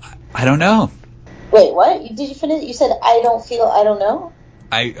know. Wait, what? Did you finish? You said, I don't know?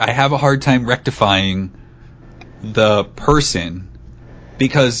 I have a hard time rectifying the person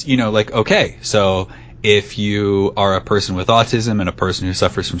because, okay, so if you are a person with autism and a person who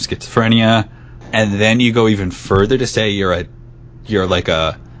suffers from schizophrenia, and then you go even further to say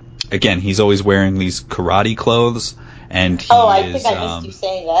again, he's always wearing these karate clothes, and he I think I missed you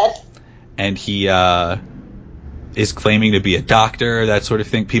saying that. And he is claiming to be a doctor, that sort of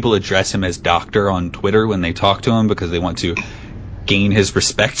thing. People address him as doctor on Twitter when they talk to him because they want to gain his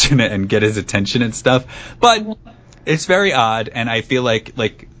respect and get his attention and stuff. But it's very odd, and I feel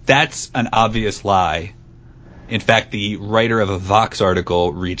like that's an obvious lie. In fact, the writer of a Vox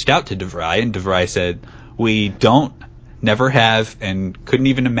article reached out to DeVry, and DeVry said, we never have, and couldn't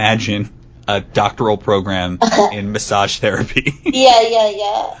even imagine a doctoral program in massage therapy.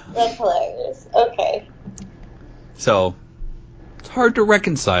 Yeah. That's hilarious. Okay. So, it's hard to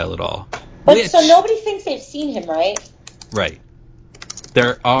reconcile it all. But so nobody thinks they've seen him, right? Right.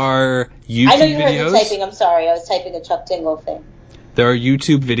 There are YouTube videos. I know you heard me typing. I'm sorry. I was typing a Chuck Tingle thing. There are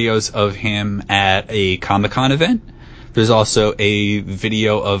YouTube videos of him at a Comic-Con event. There's also a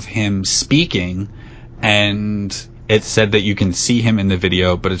video of him speaking, and it said that you can see him in the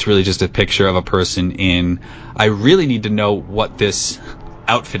video, but it's really just a picture of a person in... I really need to know what this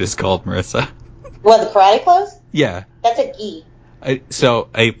outfit is called, Marissa. What, the karate clothes? Yeah. That's a gi. So,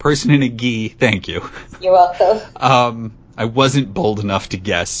 a person in a gi, thank you. You're welcome. I wasn't bold enough to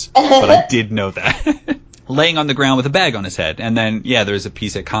guess, but I did know that. Laying on the ground with a bag on his head. And then, there's a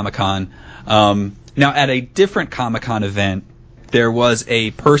piece at Comic-Con. Now, at a different Comic-Con event, there was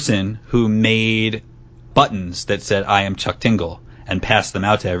a person who made buttons that said, I am Chuck Tingle, and passed them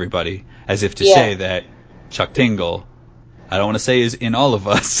out to everybody, as if to say that Chuck Tingle, I don't want to say is in all of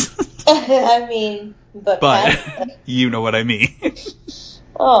us. I mean, but you know what I mean.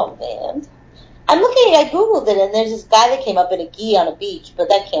 Oh, man. I Googled it, and there's this guy that came up in a gi on a beach, but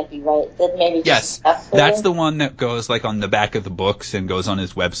that can't be right. That maybe yes, that's the one that goes on the back of the books and goes on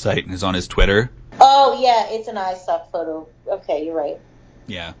his website and is on his Twitter. Oh, yeah, it's an iStock photo. Okay, you're right.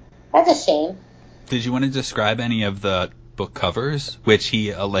 Yeah. That's a shame. Did you want to describe any of the book covers, which he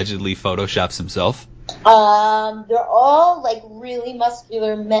allegedly photoshops himself? They're all like really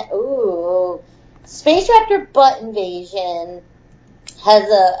muscular men. Ooh, Space Raptor Butt Invasion has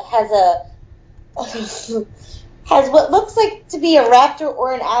what looks like to be a raptor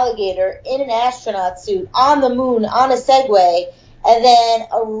or an alligator in an astronaut suit on the moon on a Segway, and then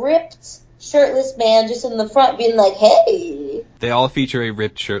a ripped shirtless man just in the front being like, "Hey." They all feature a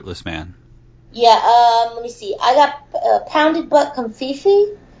ripped shirtless man. Yeah. Let me see. I got Pounded Butt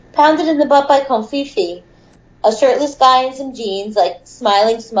Confifi, Pounded in the Butt by Confifi. A shirtless guy in some jeans, like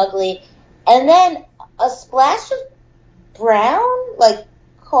smiling smugly, and then a splash of brown, like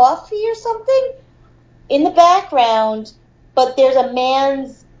coffee or something, in the background, but there's a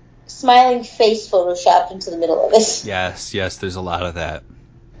man's smiling face photoshopped into the middle of it. Yes, there's a lot of that.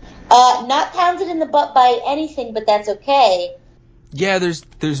 Not pounded in the butt by anything, but that's okay. Yeah,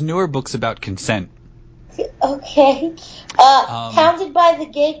 there's newer books about consent. Okay. Pounded by the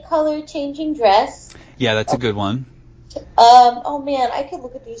gay color changing dress. Yeah, that's a good one. Oh man, I could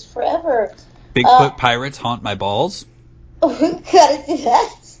look at these forever. Bigfoot Pirates Haunt My Balls. Gotta do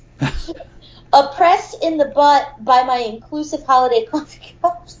that. Oppressed in the Butt by My Inclusive Holiday Coffee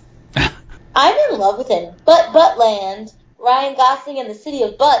Cups. I'm in love with him. Buttland. Ryan Gosling and the City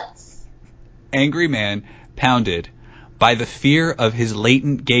of Butts. Angry man pounded by the fear of his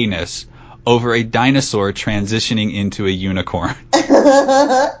latent gayness over a dinosaur transitioning into a unicorn. Pounded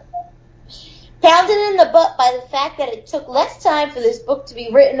in the butt by the fact that it took less time for this book to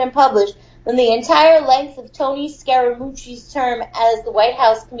be written and published than the entire length of Tony Scaramucci's term as the White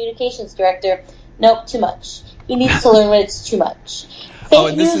House communications director. Nope, too much. He needs to learn when it's too much.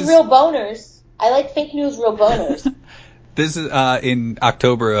 Fake news, real boners. I like fake news, real boners. This is in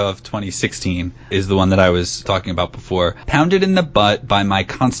October of 2016 is the one that I was talking about before. Pounded in the butt by my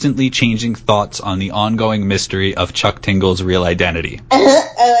constantly changing thoughts on the ongoing mystery of Chuck Tingle's real identity.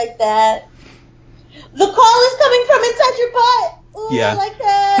 I like that. The call is coming from inside your butt. Ooh, yeah. I like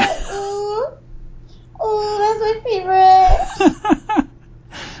that. Ooh, that's my favorite.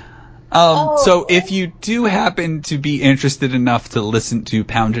 So if you do happen to be interested enough to listen to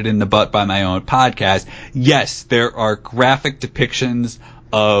Pounded in the Butt by my own podcast, yes, there are graphic depictions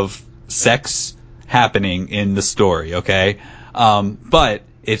of sex happening in the story, okay? But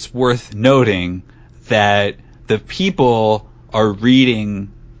it's worth noting that the people are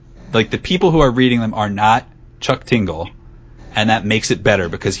reading, like the people who are reading them are not Chuck Tingle. And that makes it better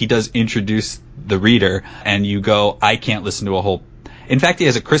because he does introduce the reader and you go, I can't listen to a whole. In fact, he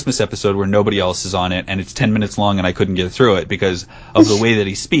has a Christmas episode where nobody else is on it and it's 10 minutes long and I couldn't get through it because of the way that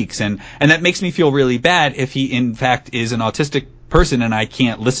he speaks. And that makes me feel really bad if he in fact is an autistic person and I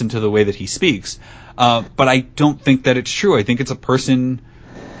can't listen to the way that he speaks. But I don't think that it's true. I think it's a person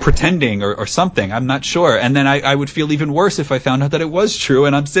pretending or something. I'm not sure. And then I would feel even worse if I found out that it was true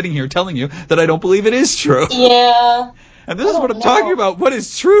and I'm sitting here telling you that I don't believe it is true. Yeah. And this is what I'm talking about. What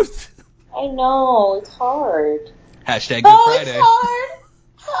is truth? I know. It's hard. Hashtag Good Friday.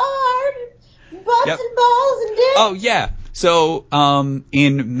 It's hard. Butts and balls and dicks. Oh, yeah. So,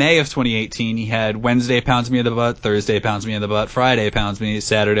 in May of 2018, he had Wednesday pounds me in the butt, Thursday pounds me in the butt, Friday pounds me,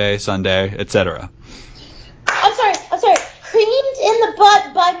 Saturday, Sunday, etc. I'm sorry. Creamed in the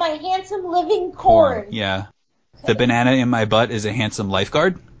butt by my handsome living corn. Yeah. The banana in my butt is a handsome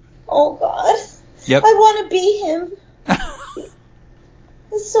lifeguard. Oh, God. Yep. I want to be him.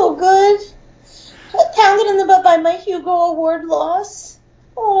 It's so good. Pounded in the butt by my Hugo Award loss.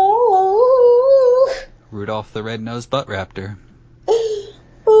 Oh. Rudolph the Red-Nosed Butt Raptor.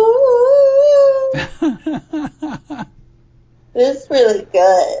 This is really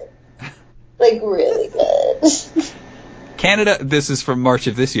good. Like, really good. Canada, this is from March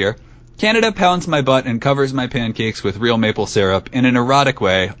of this year. Canada pounds my butt and covers my pancakes with real maple syrup in an erotic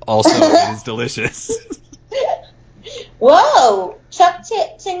way. Also, it is delicious. Whoa! Chuck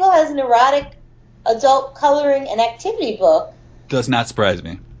Tingle has an erotic adult coloring and activity book. Does not surprise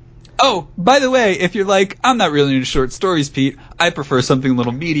me. Oh, by the way, if you're like, I'm not really into short stories, Pete, I prefer something a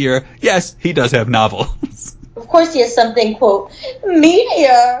little meatier, yes, he does have novels. Of course he has something, quote,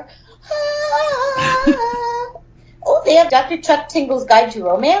 meatier. Oh, they have Dr. Chuck Tingle's Guide to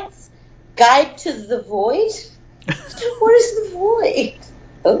Romance? Guide to the Void? What is the Void?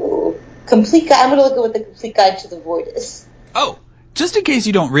 Oh, complete guide. I'm going to look at what the complete Guide to the Void is. Oh, just in case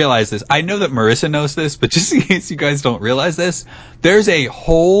you don't realize this, I know that Marissa knows this, but just in case you guys don't realize this, there's a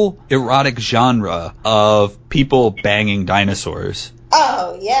whole erotic genre of people banging dinosaurs.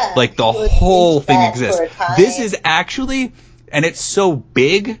 Oh, yeah. Like the whole thing exists. This is actually, and it's so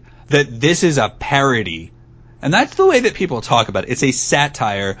big that this is a parody. And that's the way that people talk about it. It's a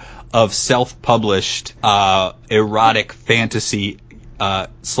satire of self-published erotic fantasy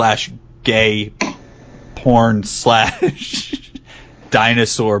 / gay porn /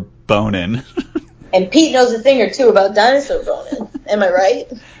 dinosaur boning. And Pete knows a thing or two about dinosaur boning. Am I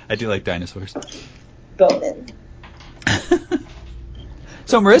right? I do like dinosaurs. Boning.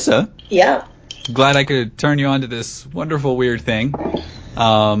 So, Marissa. Yeah. Glad I could turn you on to this wonderful, weird thing.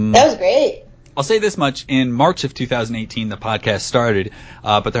 That was great. I'll say this much. In March of 2018, the podcast started,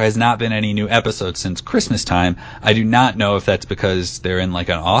 but there has not been any new episodes since Christmas time. I do not know if that's because they're in like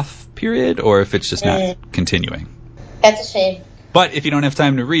an off period or if it's just not continuing. That's a shame. But if you don't have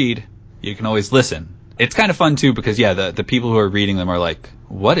time to read, you can always listen. It's kind of fun, too, because, yeah, the people who are reading them are like,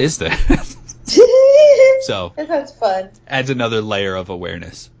 what is this? So that sounds fun. Adds another layer of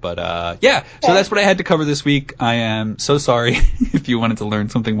awareness. But, yeah, so that's what I had to cover this week. I am so sorry if you wanted to learn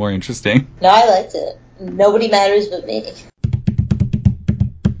something more interesting. No, I liked it. Nobody matters but me.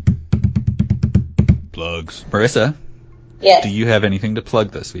 Plugs. Marissa? Yes. Do you have anything to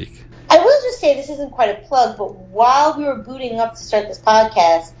plug this week? I will just say this isn't quite a plug, but while we were booting up to start this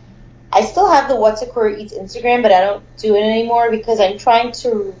podcast, I still have the What's a Queer Eats Instagram, but I don't do it anymore because I'm trying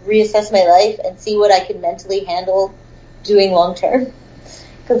to reassess my life and see what I can mentally handle doing long term.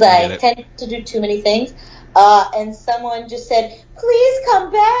 Because I tend to do too many things. And someone just said, please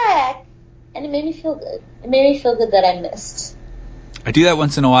come back. And it made me feel good. It made me feel good that I missed. I do that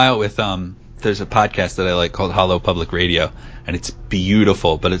once in a while with, there's a podcast that I like called Hollow Public Radio, and it's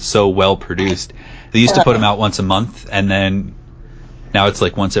beautiful, but it's so well produced. They used to put them out once a month, and then now it's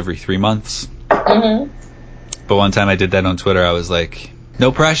like once every 3 months. Mm-hmm. But one time I did that on Twitter. I was like,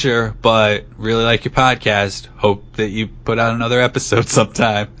 no pressure, but really like your podcast. Hope that you put out another episode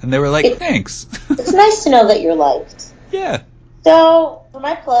sometime. And they were like, thanks. It's nice to know that you're liked. Yeah. So, for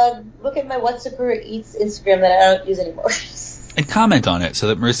my plug, look at my What's a Queer Eats Instagram that I don't use anymore. And comment on it so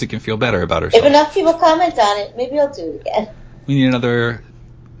that Marissa can feel better about herself. If enough people comment on it, maybe I'll do it again. We need another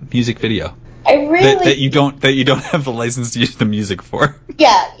music video. I really that you don't have the license to use the music for.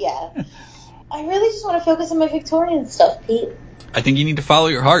 Yeah. I really just want to focus on my Victorian stuff, Pete. I think you need to follow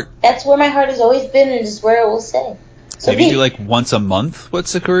your heart. That's where my heart has always been, and is where it will stay. So maybe Pete, do like once a month what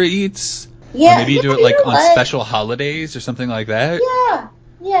Sakura eats. Yeah. Or maybe you do it like on special holidays or something like that.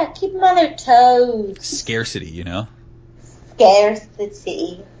 Yeah. Keep them on their toes. Scarcity, you know.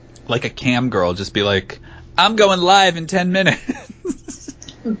 Scarcity. Like a cam girl, just be like, I'm going live in 10 minutes.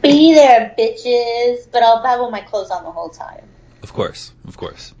 Be there, bitches. But I'll have all my clothes on the whole time. Of course.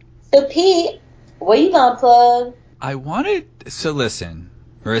 So, Pete, what you gonna plug? I wanted to listen.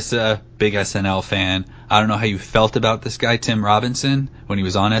 Marissa, big SNL fan. I don't know how you felt about this guy, Tim Robinson, when he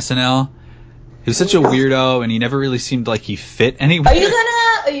was on SNL. He was such a weirdo, and he never really seemed like he fit anywhere.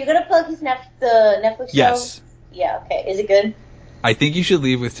 Are you gonna plug his the Netflix show? Yes. Yeah, okay. Is it good? I think you should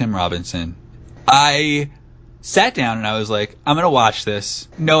leave with Tim Robinson. I sat down and I was like, I'm going to watch this.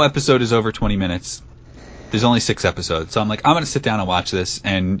 No episode is over 20 minutes. There's only 6 episodes. So I'm like, I'm going to sit down and watch this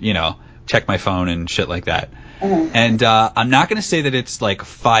and, check my phone and shit like that. Mm-hmm. And I'm not going to say that it's like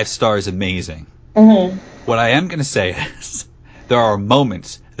 5 stars amazing. Mm-hmm. What I am going to say is there are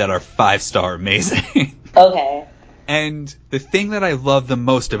moments that are 5-star amazing. Okay. And the thing that I love the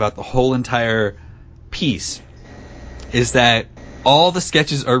most about the whole entire piece is that all the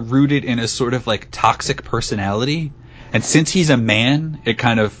sketches are rooted in a sort of like toxic personality. And since he's a man, it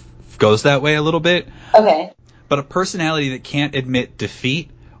kind of goes that way a little bit. Okay. But a personality that can't admit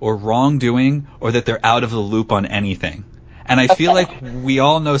defeat or wrongdoing or that they're out of the loop on anything. And I feel like we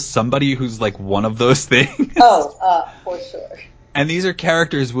all know somebody who's like one of those things. For sure. And these are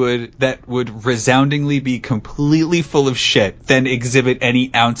characters that would resoundingly be completely full of shit, then exhibit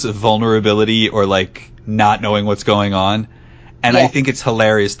any ounce of vulnerability or like not knowing what's going on. And I think it's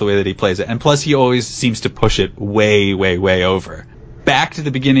hilarious the way that he plays it. And plus he always seems to push it way, way, way over. Back to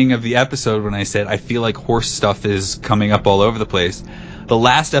the beginning of the episode when I said I feel like horse stuff is coming up all over the place. The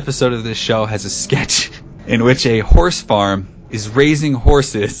last episode of this show has a sketch in which a horse farm is raising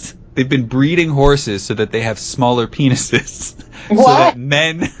horses. They've been breeding horses so that they have smaller penises. What? So that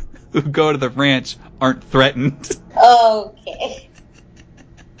men who go to the ranch aren't threatened. Okay.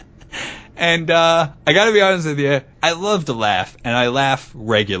 And I gotta be honest with you, I love to laugh, and I laugh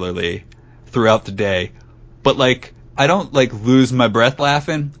regularly throughout the day. But like, I don't like lose my breath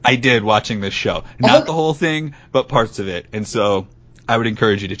laughing. I did watching this show. Not the whole thing, but parts of it. And so I would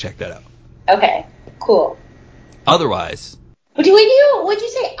encourage you to check that out. Okay, cool. Otherwise... Would you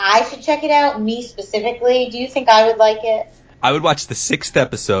say I should check it out, me specifically? Do you think I would like it? I would watch the 6th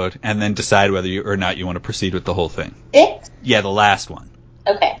episode and then decide whether or not you want to proceed with the whole thing. 6? Yeah, the last one.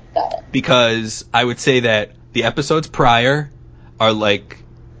 Okay, got it. Because I would say that the episodes prior are like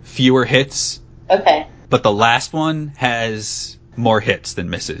fewer hits. Okay. But the last one has more hits than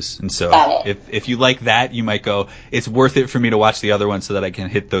misses. And so Got it. if you like that, you might go, it's worth it for me to watch the other one so that I can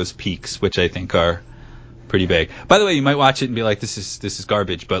hit those peaks, which I think are pretty big. By the way, you might watch it and be like, this is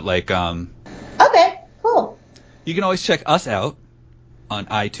garbage, but like Okay, cool. you can always check us out on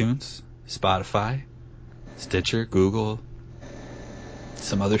iTunes, Spotify, Stitcher, Google,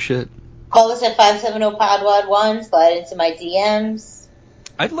 some other shit. Call us at 570-PODWAD1. Slide into my DMs.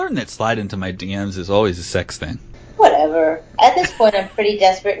 I've learned that slide into my DMs is always a sex thing. Whatever. At this point, I'm pretty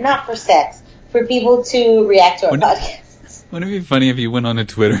desperate, not for sex, for people to react to our podcast. Wouldn't it be funny if you went on to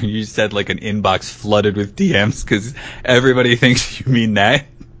Twitter and you said like an inbox flooded with DMs because everybody thinks you mean that?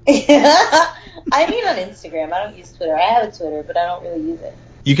 I mean on Instagram. I don't use Twitter. I have a Twitter, but I don't really use it.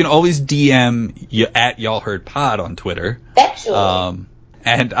 You can always DM you at Y'all Heard Pod on Twitter. Sexually.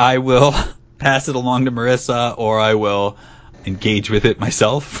 And I will pass it along to Marissa, or I will engage with it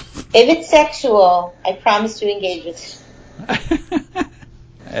myself. If it's sexual, I promise to engage with it.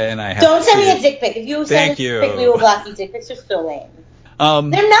 And I have Don't send me a dick pic. If you send a Thank you. dick pic, we will block you. Dick pics are so lame.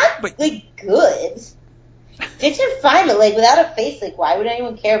 They're not like good. Dicks are fine, but like without a face, like why would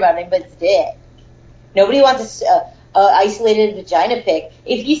anyone care about anybody's dick? Nobody wants a isolated vagina pic.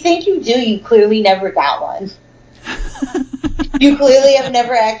 If you think you do, you clearly never got one. You clearly have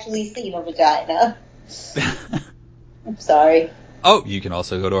never actually seen a vagina. I'm sorry. Oh, you can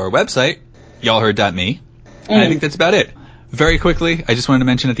also go to our website, y'allheard.me. And I think that's about it. Very quickly, I just wanted to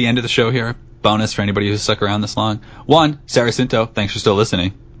mention at the end of the show here, bonus for anybody who's stuck around this long. 1, Sarah Cinto, thanks for still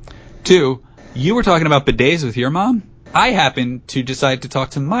listening. 2, you were talking about bidets with your mom. I happened to decide to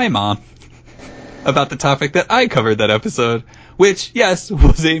talk to my mom about the topic that I covered that episode, which, yes,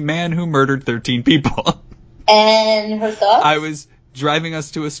 was a man who murdered 13 people. And her thoughts? I was driving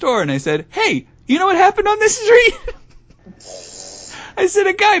us to a store and I said, hey, you know what happened on this street? I said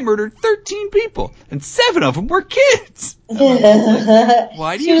a guy murdered 13 people and 7 of them were kids.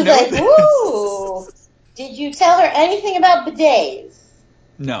 Why do you know this? She was like, woo! Did you tell her anything about bidets?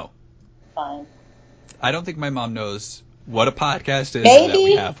 No. Fine. I don't think my mom knows what a podcast is Maybe or that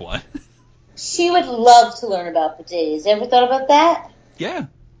we have one. She would love to learn about bidets. Ever thought about that? Yeah.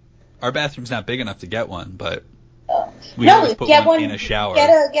 Our bathroom's not big enough to get one, but we no, always put get one in a shower.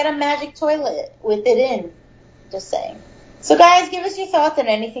 Get a magic toilet with it in. Just saying. So guys, give us your thoughts on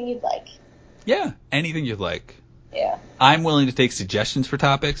anything you'd like. Yeah, anything you'd like. Yeah. I'm willing to take suggestions for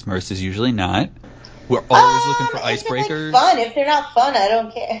topics. Marissa's usually not. We're always looking for icebreakers. If they're fun. If they're not fun, I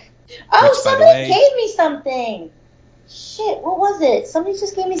don't care. Oh, Which, somebody gave me something. Shit, what was it? Somebody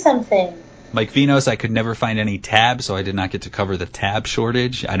just gave me something. Mike Vinos, I could never find any tabs, so I did not get to cover the tab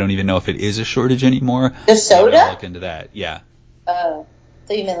shortage. I don't even know if it is a shortage anymore. The soda? I'll look into that, yeah. Oh,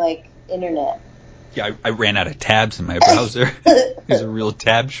 so you meant like internet. Yeah, I ran out of tabs in my browser. There's a real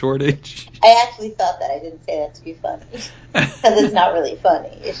tab shortage. I actually thought that. I didn't say that to be funny. Because it's not really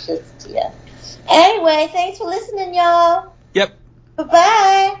funny. It's just, yeah. Anyway, thanks for listening, y'all. Yep.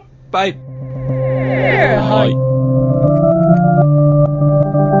 Bye-bye. Bye. Bye.